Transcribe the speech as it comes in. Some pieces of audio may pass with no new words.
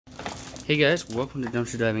Hey guys, welcome to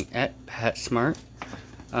Dumpster Diving at PetSmart.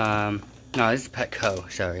 No, this is Petco,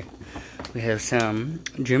 sorry. We have some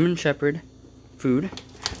German Shepherd food.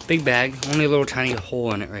 Big bag, only a little tiny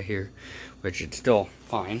hole in it right here, which it's still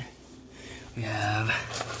fine. We have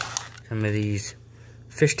some of these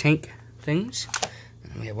fish tank things.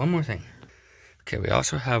 And we have one more thing. Okay, we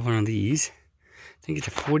also have one of these. I think it's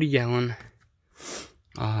a 40-gallon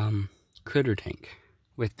critter tank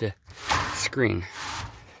with the screen.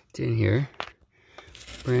 It's in here,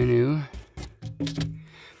 brand new.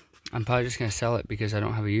 I'm probably just gonna sell it because I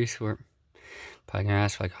don't have a use for it. Probably gonna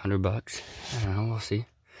ask for like $100. I don't know, we'll see.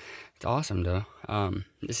 It's awesome though.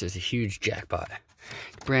 This is a huge jackpot.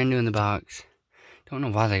 It's brand new in the box. Don't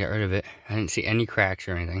know why they got rid of it. I didn't see any cracks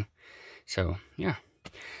or anything. So yeah,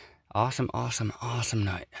 awesome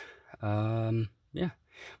night. Yeah.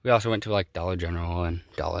 We also went to like Dollar General and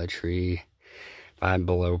Dollar Tree. Five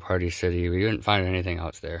Below, Party City. We didn't find anything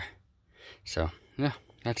else there. So, yeah,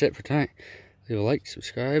 that's it for tonight. Leave a like,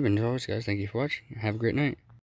 subscribe, and as always, guys, thank you for watching. Have a great night.